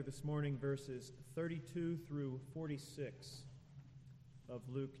This morning, verses 32 through 46 of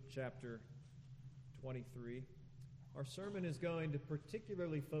Luke chapter 23. Our sermon is going to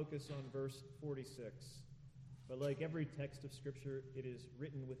particularly focus on verse 46. But like every text of Scripture, it is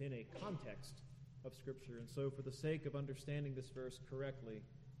written within a context of Scripture. And so for the sake of understanding this verse correctly,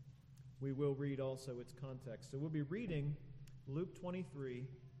 we will read also its context. So we'll be reading Luke 23,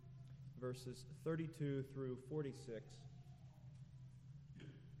 verses 32 through 46.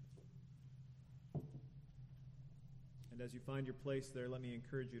 And as you find your place there, let me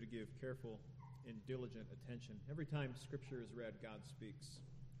encourage you to give careful and diligent attention. Every time Scripture is read, God speaks.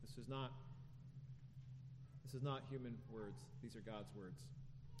 This is not human words. These are God's words.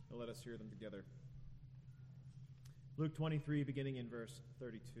 So let us hear them together. Luke 23, beginning in verse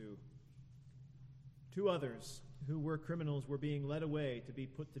 32. Two others who were criminals were being led away to be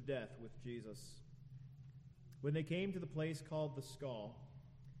put to death with Jesus. When they came to the place called the Skull,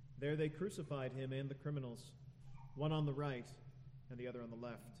 there they crucified him and the criminals, one on the right and the other on the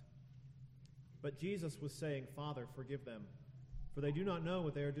left. But Jesus was saying, "Father, forgive them, for they do not know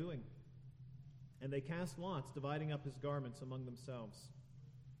what they are doing." And they cast lots, dividing up his garments among themselves.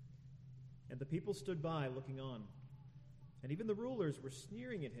 And the people stood by, looking on. And even the rulers were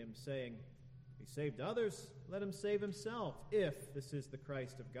sneering at him, saying, "He saved others, let him save himself, if this is the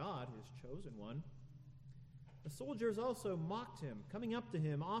Christ of God, his chosen one." The soldiers also mocked him, coming up to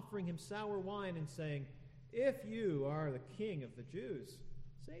him, offering him sour wine, and saying, "If you are the king of the Jews,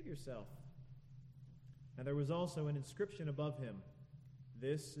 save yourself." And there was also an inscription above him,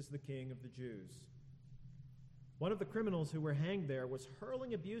 "This is the King of the Jews." One of the criminals who were hanged there was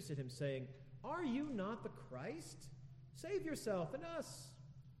hurling abuse at him, saying, "Are you not the Christ? Save yourself and us."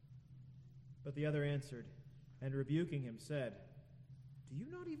 But the other answered, and rebuking him said, "Do you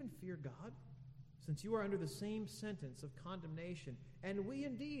not even fear God, since you are under the same sentence of condemnation, and we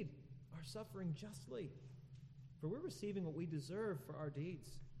indeed are suffering justly? For we're receiving what we deserve for our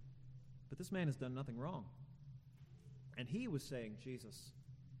deeds. But this man has done nothing wrong." And he was saying, "Jesus,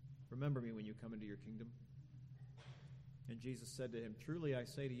 remember me when you come into your kingdom." And Jesus said to him, "Truly I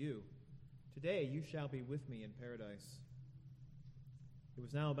say to you, today you shall be with me in paradise." It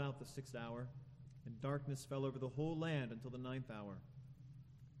was now about the 6th hour, and darkness fell over the whole land until the 9th hour,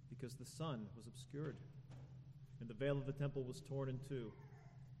 because the sun was obscured, and the veil of the temple was torn in two.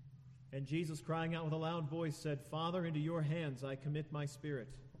 And Jesus, crying out with a loud voice, said, "Father, into your hands I commit my spirit."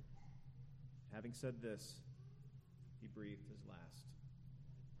 Having said this, he breathed his last.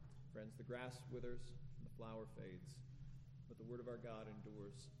 Friends, the grass withers and the flower fades, but the word of our God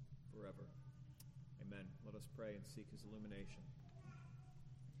endures forever. Amen. Let us pray and seek his illumination.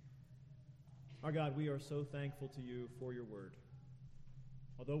 Our God, we are so thankful to you for your word.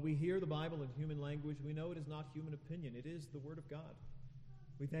 Although we hear the Bible in human language, we know it is not human opinion. It is the word of God.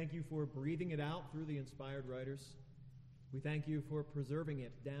 We thank you for breathing it out through the inspired writers. We thank you for preserving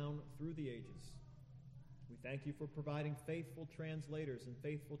it down through the ages. We thank you for providing faithful translators and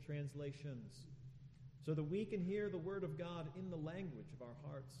faithful translations so that we can hear the word of God in the language of our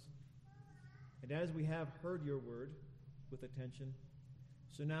hearts. And as we have heard your word with attention,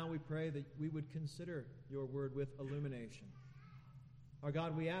 so now we pray that we would consider your word with illumination. Our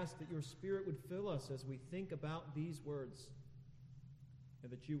God, we ask that your Spirit would fill us as we think about these words,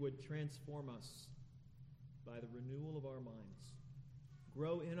 and that you would transform us by the renewal of our minds.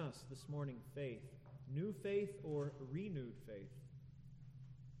 Grow in us this morning faith, new faith or renewed faith,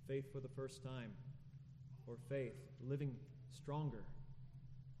 faith for the first time, or faith living stronger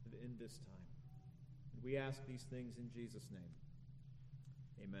in this time. And we ask these things in Jesus' name.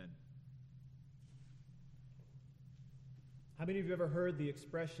 Amen. How many of you have ever heard the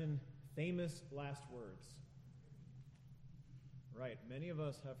expression, famous last words? Right, many of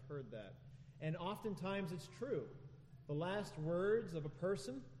us have heard that. And oftentimes it's true. The last words of a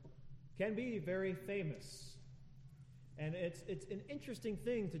person can be very famous. And it's an interesting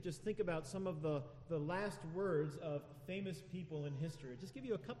thing to just think about some of the last words of famous people in history. I'll just give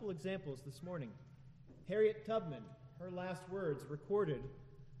you a couple examples this morning. Harriet Tubman, her last words recorded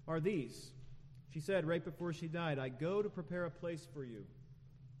are these. She said right before she died, "I go to prepare a place for you."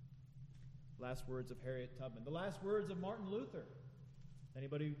 Last words of Harriet Tubman. The last words of Martin Luther.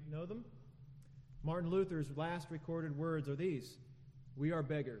 Anybody know them? Martin Luther's last recorded words are these: "We are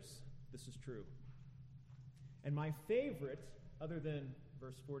beggars. This is true." And my favorite, other than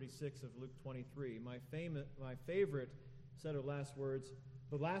verse 46 of Luke 23, my favorite set of last words,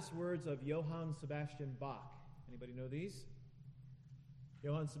 the last words of Johann Sebastian Bach. Anybody know these?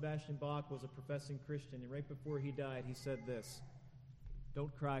 Johann Sebastian Bach was a professing Christian, and right before he died, he said this: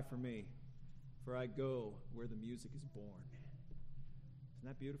 "Don't cry for me, for I go where the music is born." Isn't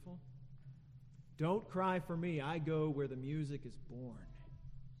that beautiful? Don't cry for me. I go where the music is born.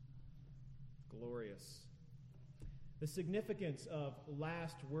 Glorious. The significance of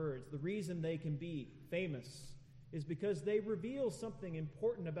last words, the reason they can be famous, is because they reveal something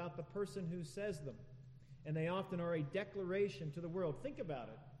important about the person who says them. And they often are a declaration to the world. Think about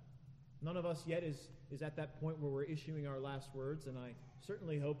it. None of us yet is at that point where we're issuing our last words, and I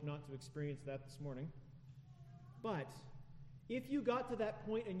certainly hope not to experience that this morning. But if you got to that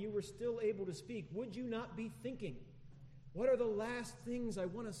point and you were still able to speak, would you not be thinking, what are the last things I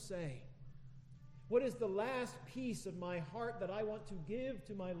want to say? What is the last piece of my heart that I want to give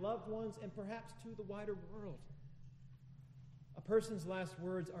to my loved ones and perhaps to the wider world? A person's last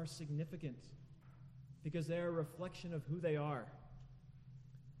words are significant because they are a reflection of who they are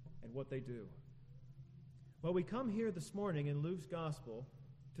and what they do. Well, we come here this morning in Luke's gospel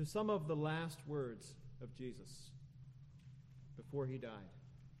to some of the last words of Jesus before he died.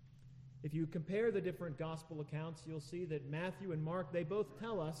 If you compare the different gospel accounts, you'll see that Matthew and Mark, they both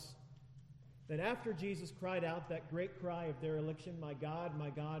tell us that after Jesus cried out that great cry of dereliction, my God,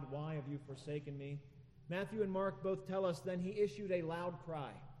 why have you forsaken me?" Matthew and Mark both tell us then he issued a loud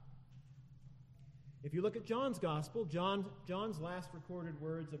cry. If you look at John's gospel, John's last recorded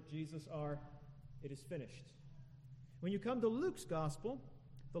words of Jesus are, "It is finished." When you come to Luke's gospel,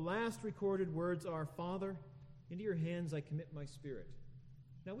 the last recorded words are, "Father, into your hands I commit my spirit."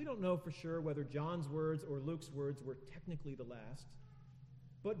 Now, we don't know for sure whether John's words or Luke's words were technically the last,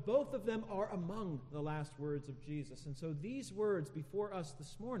 but both of them are among the last words of Jesus. And so these words before us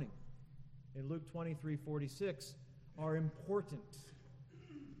this morning in Luke 23:46 are important.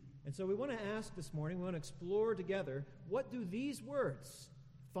 And so we want to ask this morning, we want to explore together, what do these words,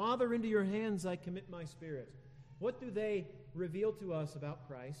 "Father, into your hands I commit my spirit," what do they reveal to us about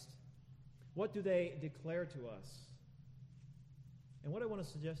Christ? What do they declare to us? And what I want to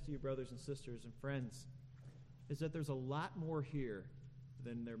suggest to you, brothers and sisters and friends, is that there's a lot more here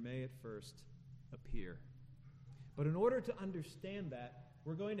than there may at first appear. But in order to understand that,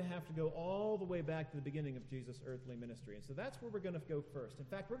 we're going to have to go all the way back to the beginning of Jesus' earthly ministry. And so that's where we're going to go first. In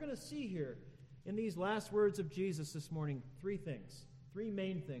fact, we're going to see here in these last words of Jesus this morning three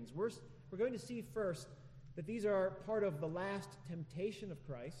main things. We're going to see first that these are part of the last temptation of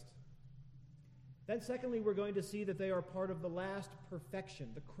Christ. Then secondly, we're going to see that they are part of the last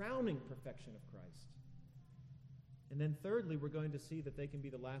perfection, the crowning perfection of Christ. And then thirdly, we're going to see that they can be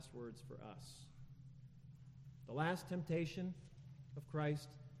the last words for us. The last temptation of Christ,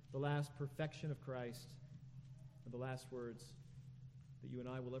 the last perfection of Christ, and the last words that you and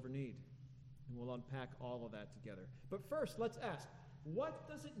I will ever need. And we'll unpack all of that together. But first, let's ask, what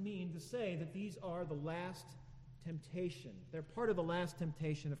does it mean to say that these are the last temptation? They're part of the last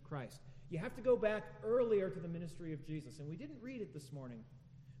temptation of Christ. You have to go back earlier to the ministry of Jesus, and we didn't read it this morning.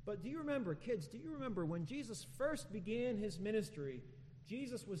 But do you remember, kids, when Jesus first began his ministry,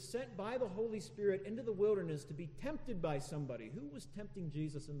 Jesus was sent by the Holy Spirit into the wilderness to be tempted by somebody. Who was tempting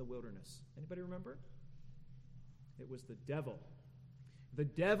Jesus in the wilderness? Anybody remember? It was the devil. The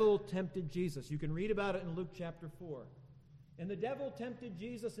devil tempted Jesus. You can read about it in Luke chapter 4. And the devil tempted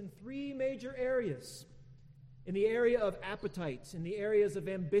Jesus in three major areas. In the area of appetites, in the areas of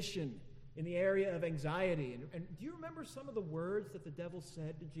ambition, in the area of anxiety. And do you remember some of the words that the devil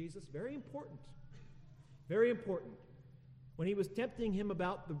said to Jesus? Very important. Very important. When he was tempting him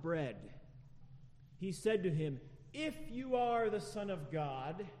about the bread, he said to him, "If you are the Son of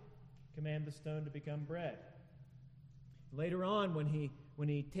God, command the stone to become bread." Later on, when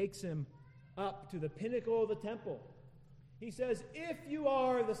he takes him up to the pinnacle of the temple, he says, "If you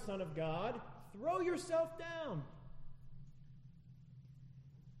are the Son of God, throw yourself down."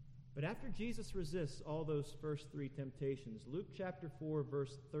 But after Jesus resists all those first three temptations, Luke chapter 4,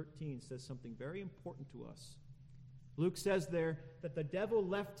 verse 13 says something very important to us. Luke says there that the devil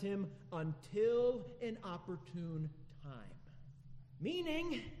left him until an opportune time.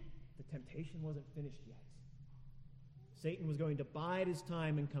 Meaning, the temptation wasn't finished yet. Satan was going to bide his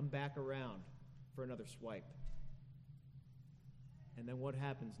time and come back around for another swipe. And then what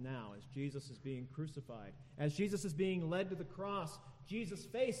happens now as Jesus is being crucified? As Jesus is being led to the cross, Jesus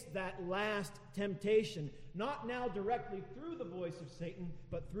faced that last temptation, not now directly through the voice of Satan,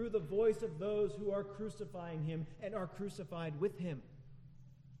 but through the voice of those who are crucifying him and are crucified with him.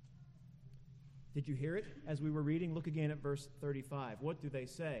 Did you hear it as we were reading? Look again at verse 35. What do they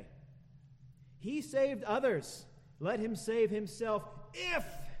say? "He saved others. Let him save himself if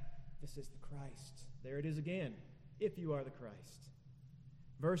this is the Christ." There it is again. If you are the Christ.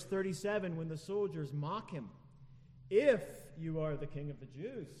 Verse 37, when the soldiers mock him, "If you are the King of the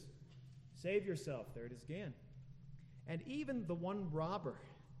Jews, save yourself." There it is again. and even the one robber.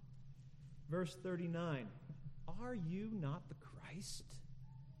 Verse 39, are you not the Christ?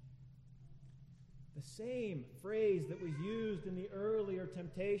 The same phrase that was used in the earlier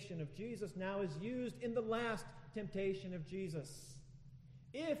temptation of Jesus now is used in the last temptation of Jesus.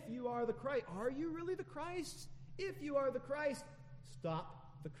 If you are the Christ, are you really the Christ? If you are the Christ,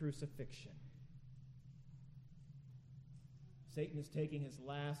 stop the crucifixion. Satan is taking his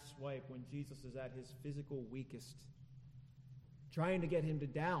last swipe when Jesus is at his physical weakest, trying to get him to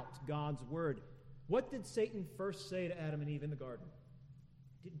doubt God's word. What did Satan first say to Adam and Eve in the garden?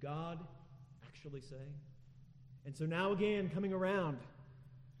 Did God actually say? And so now again, coming around,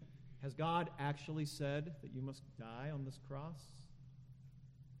 has God actually said that you must die on this cross?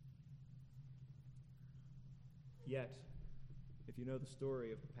 Yet, if you know the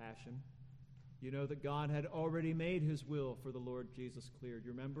story of the Passion, you know that God had already made his will for the Lord Jesus clear. Do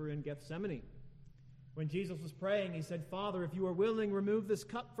you remember in Gethsemane? When Jesus was praying, he said, Father, if you are willing, remove this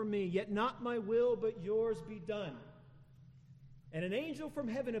cup from me, yet not my will, but yours be done. And an angel from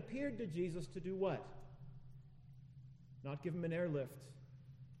heaven appeared to Jesus to do what? Not give him an airlift,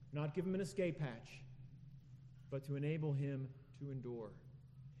 not give him an escape hatch, but to enable him to endure.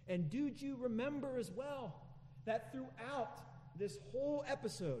 And do you remember as well that throughout this whole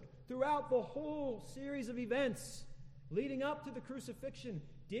episode, throughout the whole series of events leading up to the crucifixion,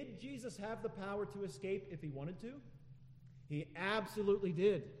 did Jesus have the power to escape if he wanted to? He absolutely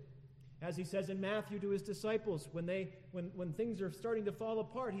did. As he says in Matthew to his disciples, when things are starting to fall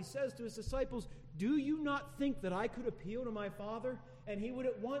apart, he says to his disciples, do you not think that I could appeal to my Father, and he would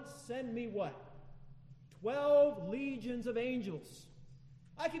at once send me what? 12 legions of angels.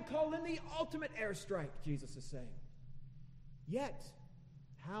 I could call in the ultimate airstrike, Jesus is saying. Yet,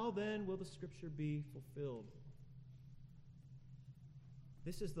 how then will the scripture be fulfilled?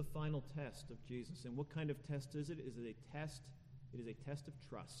 This is the final test of Jesus. And what kind of test is it? It is a test of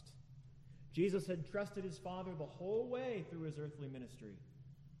trust. Jesus had trusted his Father the whole way through his earthly ministry.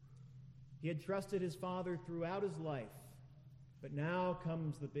 He had trusted his Father throughout his life. But now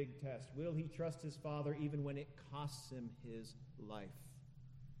comes the big test. Will he trust his Father even when it costs him his life?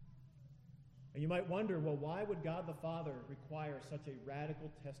 And you might wonder, well, why would God the Father require such a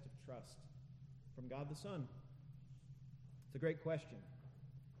radical test of trust from God the Son? It's a great question.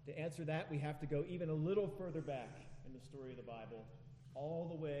 To answer that, we have to go even a little further back in the story of the Bible, all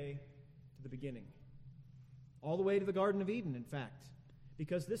the way to the beginning. All the way to the Garden of Eden, in fact.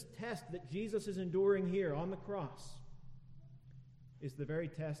 Because this test that Jesus is enduring here on the cross is the very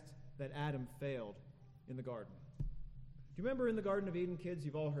test that Adam failed in the garden. Do you remember in the Garden of Eden, kids?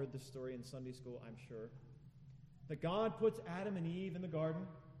 You've all heard this story in Sunday school, I'm sure. That God puts Adam and Eve in the garden,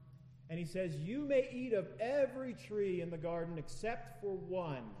 and he says, you may eat of every tree in the garden except for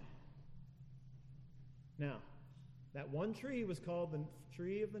one. Now, that one tree was called the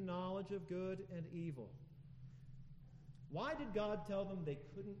tree of the knowledge of good and evil. Why did God tell them they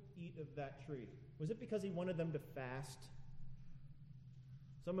couldn't eat of that tree? Was it because he wanted them to fast?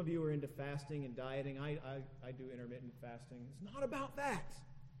 Some of you are into fasting and dieting. I do intermittent fasting. It's not about that.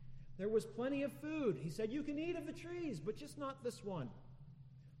 There was plenty of food. He said, you can eat of the trees, but just not this one.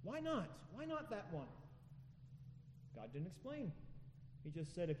 Why not? Why not that one? God didn't explain. He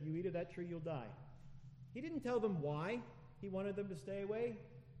just said, if you eat of that tree, you'll die. He didn't tell them why he wanted them to stay away.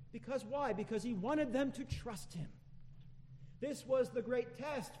 Because why? Because he wanted them to trust him. This was the great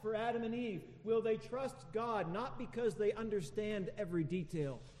test for Adam and Eve. Will they trust God not because they understand every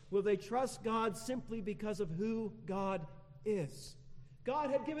detail? Will they trust God simply because of who God is?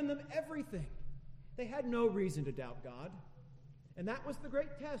 God had given them everything. They had no reason to doubt God. And that was the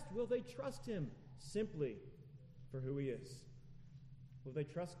great test. Will they trust him simply for who he is? Will they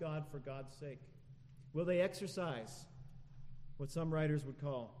trust God for God's sake? Will they exercise what some writers would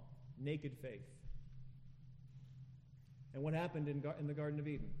call naked faith? And what happened in the Garden of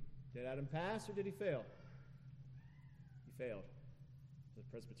Eden? Did Adam pass or did he fail? He failed. The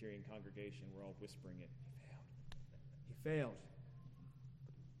Presbyterian congregation, we're all whispering it. He failed.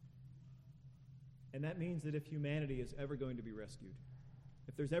 And that means that if humanity is ever going to be rescued,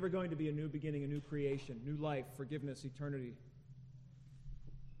 if there's ever going to be a new beginning, a new creation, new life, forgiveness, eternity,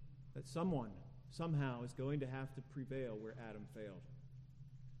 that someone, somehow, is going to have to prevail where Adam failed.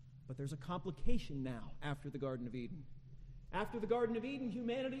 But there's a complication now after the Garden of Eden. After the Garden of Eden,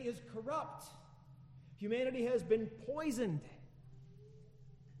 humanity is corrupt. Humanity has been poisoned.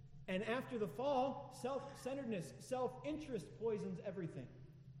 And after the fall, self-centeredness, self-interest poisons everything.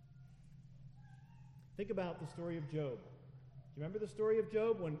 Think about the story of Job. Do you remember the story of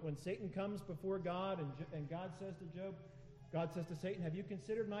Job when Satan comes before God and God says to Job, God says to Satan, have you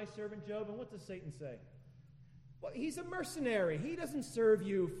considered my servant Job? And what does Satan say? Well, he's a mercenary. He doesn't serve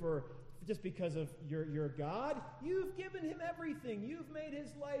you for just because of your God. You've given him everything. You've made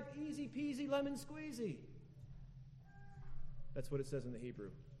his life easy peasy lemon squeezy. That's what it says in the Hebrew.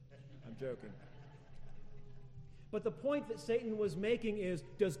 I'm joking. But the point that Satan was making is,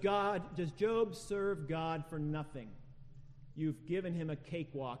 does Job serve God for nothing? You've given him a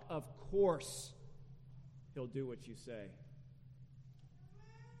cakewalk. Of course, he'll do what you say.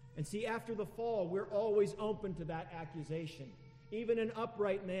 And see, after the fall, we're always open to that accusation. Even an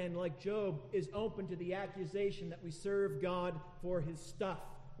upright man like Job is open to the accusation that we serve God for his stuff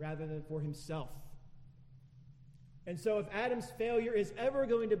rather than for himself. And so if Adam's failure is ever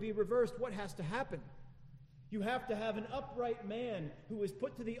going to be reversed, what has to happen? You have to have an upright man who is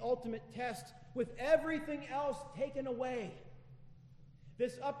put to the ultimate test with everything else taken away.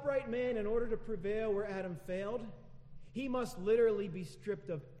 This upright man, in order to prevail where Adam failed, he must literally be stripped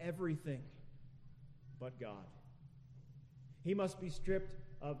of everything but God. He must be stripped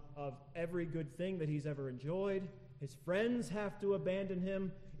of every good thing that he's ever enjoyed. His friends have to abandon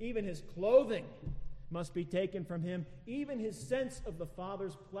him. Even his clothing must be taken from him. Even his sense of the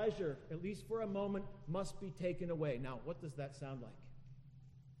Father's pleasure, at least for a moment, must be taken away. Now, what does that sound like?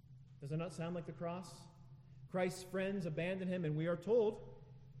 Does it not sound like the cross? Christ's friends abandon him, and we are told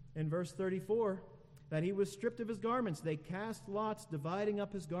in verse 34 that he was stripped of his garments. They cast lots, dividing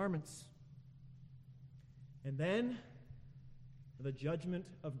up his garments. And then the judgment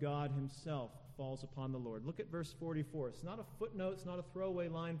of God himself falls upon the Lord. Look at verse 44. It's not a footnote, it's not a throwaway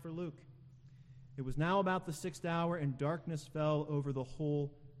line for Luke. It was now about the 6th hour, and darkness fell over the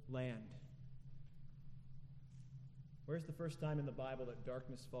whole land. Where's the first time in the Bible that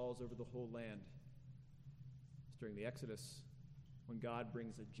darkness falls over the whole land? It's during the Exodus, when God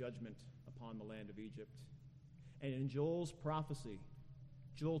brings a judgment upon the land of Egypt. And in Joel's prophecy,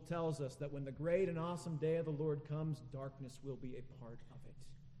 Joel tells us that when the great and awesome day of the Lord comes, darkness will be a part of it.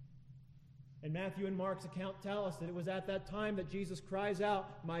 And Matthew and Mark's account tell us that it was at that time that Jesus cries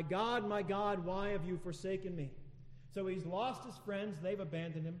out, my God, why have you forsaken me?" So he's lost his friends. They've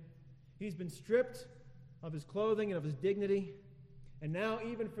abandoned him. He's been stripped of his clothing and of his dignity. And now,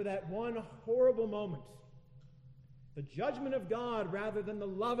 even for that one horrible moment, the judgment of God, rather than the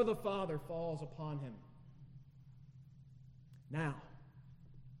love of the Father, falls upon him. Now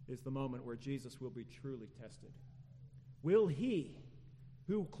is the moment where Jesus will be truly tested. Will he,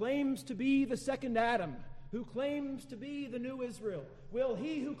 who claims to be the second Adam, who claims to be the new Israel, will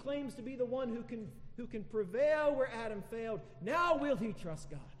he who claims to be the one who can prevail where Adam failed, now will he trust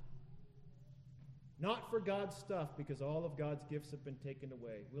God? Not for God's stuff, because all of God's gifts have been taken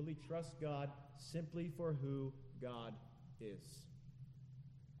away. Will he trust God simply for who God is?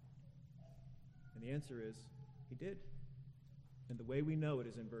 And the answer is, he did. And the way we know it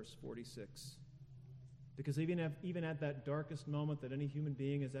is in verse 46. Because even at that darkest moment that any human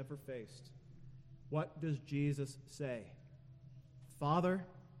being has ever faced, what does Jesus say? "Father,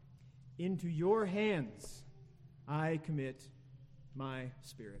 into your hands I commit my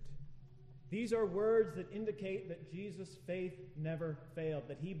spirit." These are words that indicate that Jesus' faith never failed,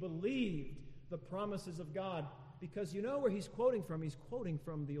 that he believed the promises of God. Because you know where he's quoting from? He's quoting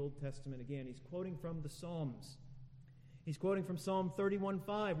from the Old Testament again. He's quoting from the Psalms. He's quoting from Psalm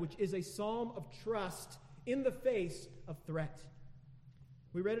 31:5, which is a psalm of trust in the face of threat.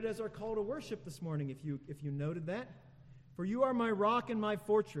 We read it as our call to worship this morning, if you noted that. "For you are my rock and my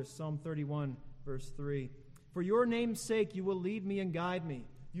fortress," Psalm 31, verse 3. "For your name's sake you will lead me and guide me.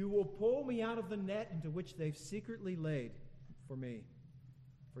 You will pull me out of the net into which they've secretly laid for me.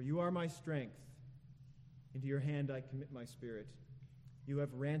 For you are my strength. Into your hand I commit my spirit. You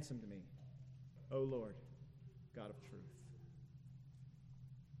have ransomed me, O Lord, God of truth."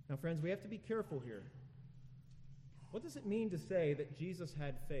 Now, friends, we have to be careful here. What does it mean to say that Jesus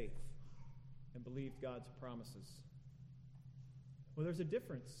had faith and believed God's promises? Well, there's a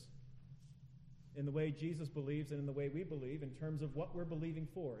difference in the way Jesus believes and in the way we believe in terms of what we're believing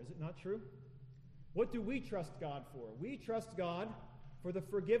for. Is it not true? What do we trust God for? We trust God for the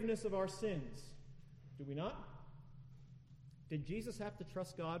forgiveness of our sins. Do we not? Did Jesus have to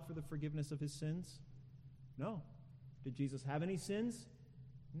trust God for the forgiveness of his sins? No. Did Jesus have any sins?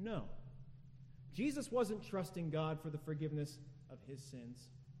 No. Jesus wasn't trusting God for the forgiveness of his sins.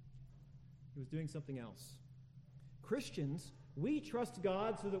 He was doing something else. Christians, we trust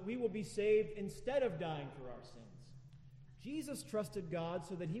God so that we will be saved instead of dying for our sins. Jesus trusted God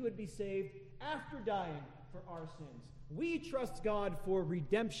so that he would be saved after dying for our sins. We trust God for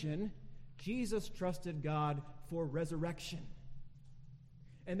redemption. Jesus trusted God for resurrection.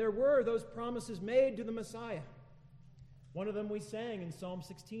 And there were those promises made to the Messiah. One of them we sang in Psalm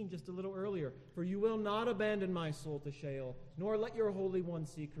 16 just a little earlier. For you will not abandon my soul to Sheol, nor let your Holy One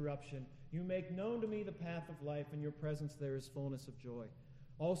see corruption. You make known to me the path of life. In your presence there is fullness of joy.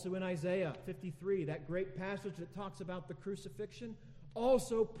 Also in Isaiah 53, that great passage that talks about the crucifixion,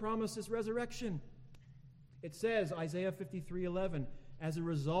 also promises resurrection. It says, Isaiah 53:11, as a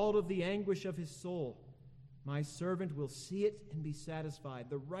result of the anguish of his soul, my servant will see it and be satisfied.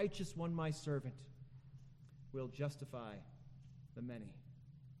 The righteous one, my servant, will justify the many.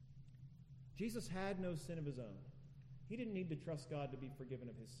 Jesus had no sin of his own. He didn't need to trust God to be forgiven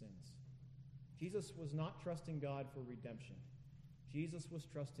of his sins. Jesus was not trusting God for redemption. Jesus was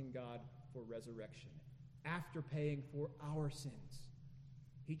trusting God for resurrection. After paying for our sins,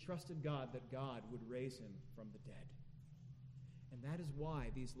 he trusted God that God would raise him from the dead. And that is why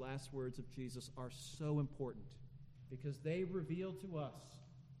these last words of Jesus are so important, because they reveal to us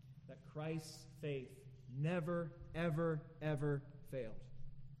that Christ's faith never, ever, ever failed.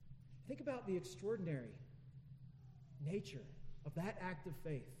 Think about the extraordinary nature of that act of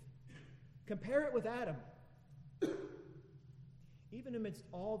faith. Compare it with Adam. Even amidst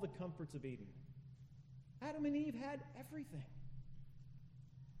all the comforts of Eden, Adam and Eve had everything.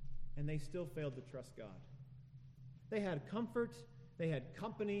 And they still failed to trust God. They had comfort, they had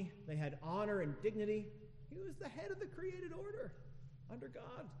company, they had honor and dignity. He was the head of the created order under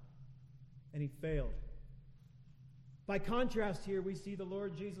God. And he failed. By contrast here, we see the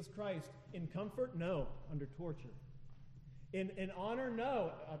Lord Jesus Christ in comfort, no, under torture. In honor,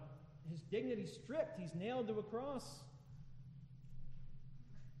 no, his dignity stripped. He's nailed to a cross.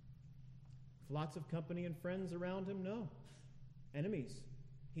 Lots of company and friends around him, no. Enemies.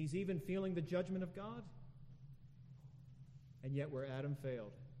 He's even feeling the judgment of God. And yet where Adam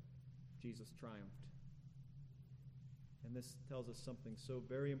failed, Jesus triumphed. And this tells us something so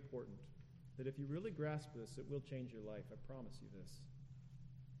very important, that if you really grasp this, it will change your life. I promise you this.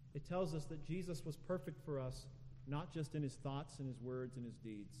 It tells us that Jesus was perfect for us, not just in his thoughts and his words and his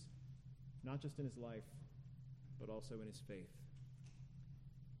deeds, not just in his life, but also in his faith.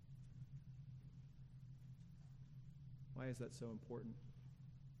 Why is that so important?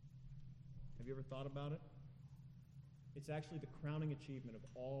 Have you ever thought about it? It's actually the crowning achievement of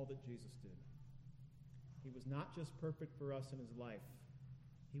all that Jesus did. He was not just perfect for us in his life.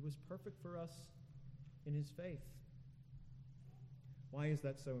 He was perfect for us in his faith. Why is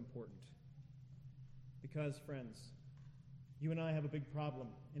that so important? Because, friends, you and I have a big problem,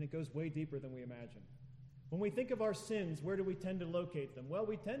 and it goes way deeper than we imagine. When we think of our sins, where do we tend to locate them? Well,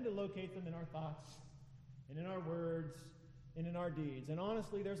 we tend to locate them in our thoughts, and in our words, and in our deeds. And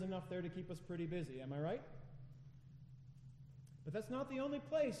honestly, there's enough there to keep us pretty busy, am I right? But that's not the only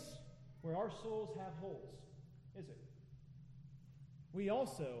place where our souls have holes, is it? We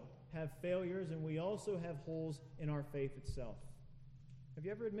also have failures, and we also have holes in our faith itself. Have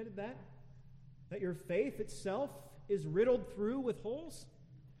you ever admitted that? That your faith itself is riddled through with holes?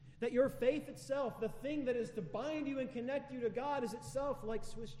 That your faith itself, the thing that is to bind you and connect you to God, is itself like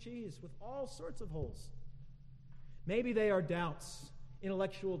Swiss cheese with all sorts of holes. Maybe they are doubts,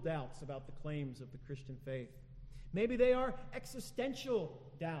 intellectual doubts about the claims of the Christian faith. Maybe they are existential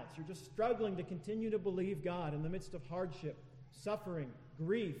doubts. You're just struggling to continue to believe God in the midst of hardship, suffering,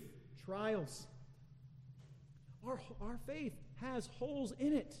 grief, trials. Our faith has holes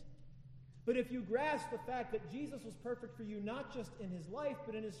in it. But if you grasp the fact that Jesus was perfect for you not just in his life,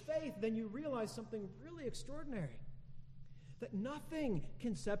 but in his faith, then you realize something really extraordinary. That nothing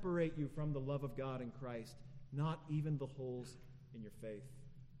can separate you from the love of God in Christ, not even the holes in your faith.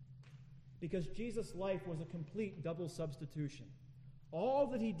 Because Jesus' life was a complete double substitution. All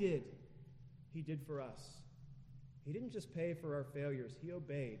that he did for us. He didn't just pay for our failures, he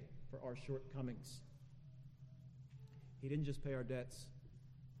obeyed for our shortcomings. He didn't just pay our debts,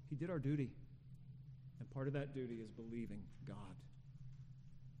 he did our duty. And part of that duty is believing God.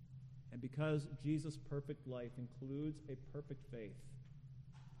 And because Jesus' perfect life includes a perfect faith,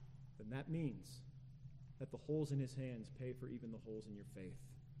 then that means that the holes in his hands pay for even the holes in your faith.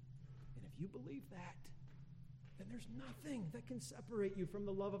 And if you believe that, then there's nothing that can separate you from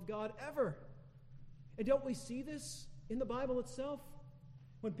the love of God ever. And don't we see this in the Bible itself?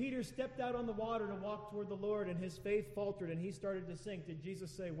 When Peter stepped out on the water to walk toward the Lord and his faith faltered and he started to sink, did Jesus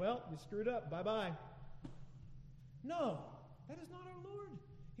say, well, you screwed up, bye-bye? No, that is not our Lord.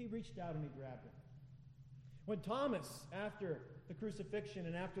 He reached out and he grabbed him. When Thomas, after the crucifixion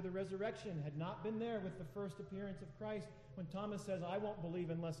and after the resurrection, had not been there with the first appearance of Christ, when Thomas says, I won't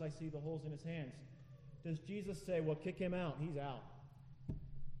believe unless I see the holes in his hands, does Jesus say, well, kick him out, he's out?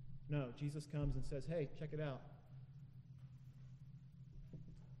 No, Jesus comes and says, hey, check it out.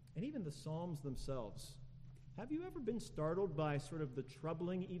 And even the Psalms themselves Have you ever been startled by sort of the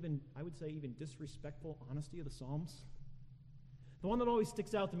troubling, I would say even disrespectful honesty of the Psalms? The one that always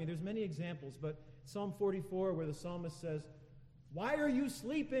sticks out to me, there's many examples, but Psalm 44 where the psalmist says, "Why are you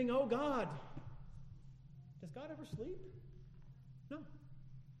sleeping, O God?" Does God ever sleep? No.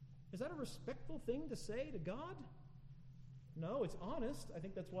 Is that a respectful thing to say to God? No, it's honest. I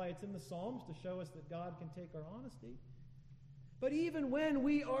think that's why it's in the Psalms, to show us that God can take our honesty. But even when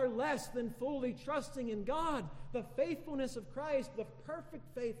we are less than fully trusting in God, the faithfulness of Christ, the perfect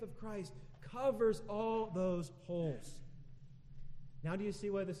faith of Christ, covers all those holes. Now do you see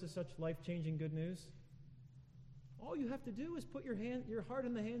why this is such life-changing good news? All you have to do is put your heart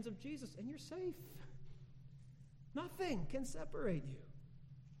in the hands of Jesus, and you're safe. Nothing can separate you.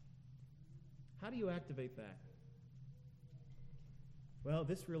 How do you activate that? Well,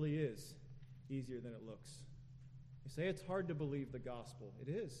 this really is easier than it looks. You say it's hard to believe the gospel. It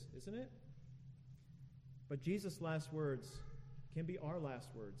is, isn't it? But Jesus' last words can be our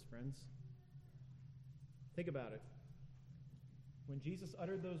last words, friends. Think about it. When Jesus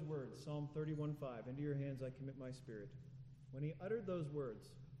uttered those words, Psalm 31:5, "Into your hands I commit my spirit." When he uttered those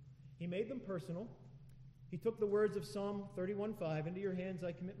words, he made them personal. He took the words of Psalm 31:5, "Into your hands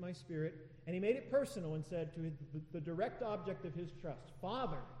I commit my spirit," and he made it personal and said to the direct object of his trust,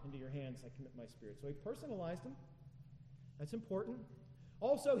 "Father, into your hands I commit my spirit." So he personalized him. That's important.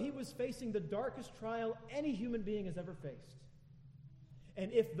 Also, he was facing the darkest trial any human being has ever faced.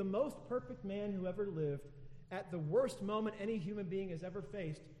 And if the most perfect man who ever lived, at the worst moment any human being has ever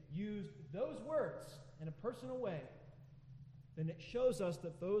faced, used those words in a personal way, then it shows us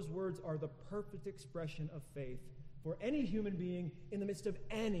that those words are the perfect expression of faith for any human being in the midst of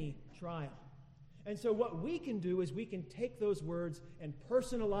any trial. And so what we can do is we can take those words and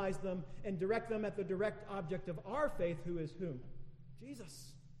personalize them and direct them at the direct object of our faith, who is whom?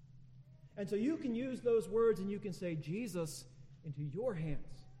 Jesus. And so you can use those words and you can say, "Jesus, into your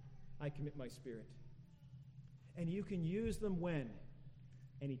hands I commit my spirit." And you can use them when?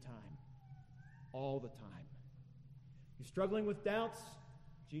 Anytime. All the time. You're struggling with doubts?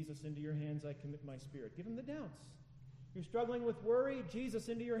 Jesus, into your hands I commit my spirit. Give him the doubts. You're struggling with worry? Jesus,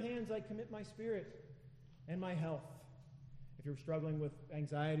 into your hands I commit my spirit and my health. If you're struggling with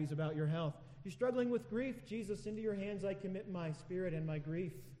anxieties about your health. You're struggling with grief? Jesus, into your hands I commit my spirit and my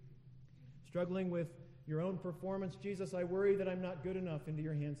grief. Struggling with your own performance? Jesus, I worry that I'm not good enough. Into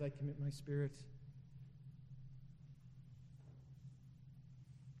your hands I commit my spirit.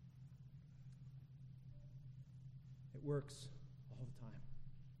 It works all the time.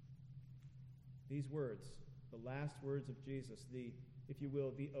 These words, the last words of Jesus, if you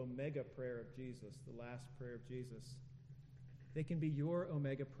will, the Omega prayer of Jesus, the last prayer of Jesus, they can be your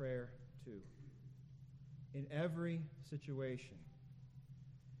Omega prayer too. In every situation,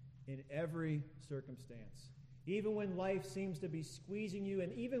 in every circumstance, even when life seems to be squeezing you,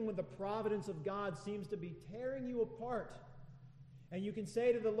 and even when the providence of God seems to be tearing you apart, and you can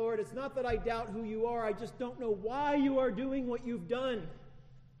say to the Lord, "It's not that I doubt who you are, I just don't know why you are doing what you've done."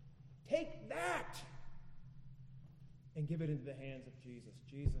 Take that and give it into the hands of Jesus.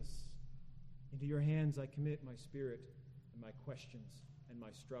 Jesus, into your hands I commit my spirit and my questions and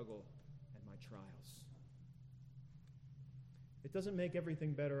my struggle and my trials. It doesn't make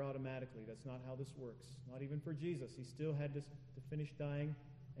everything better automatically. That's not how this works. Not even for Jesus. He still had to finish dying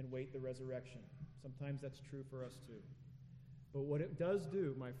and wait the resurrection. Sometimes that's true for us too. But what it does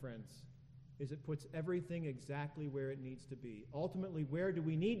do, my friends, is it puts everything exactly where it needs to be. Ultimately, where do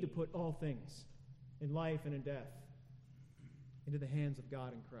we need to put all things in life and in death? Into the hands of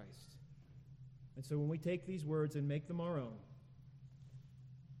God in Christ. And so when we take these words and make them our own,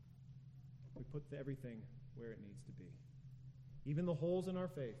 we put everything where it needs to be. Even the holes in our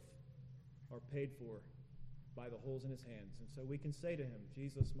faith are paid for by the holes in his hands. And so we can say to him,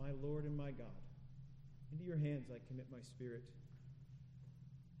 "Jesus, my Lord and my God, into your hands I commit my spirit."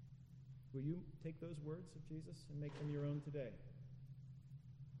 Will you take those words of Jesus and make them your own today?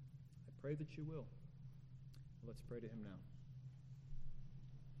 I pray that you will. Let's pray to him now.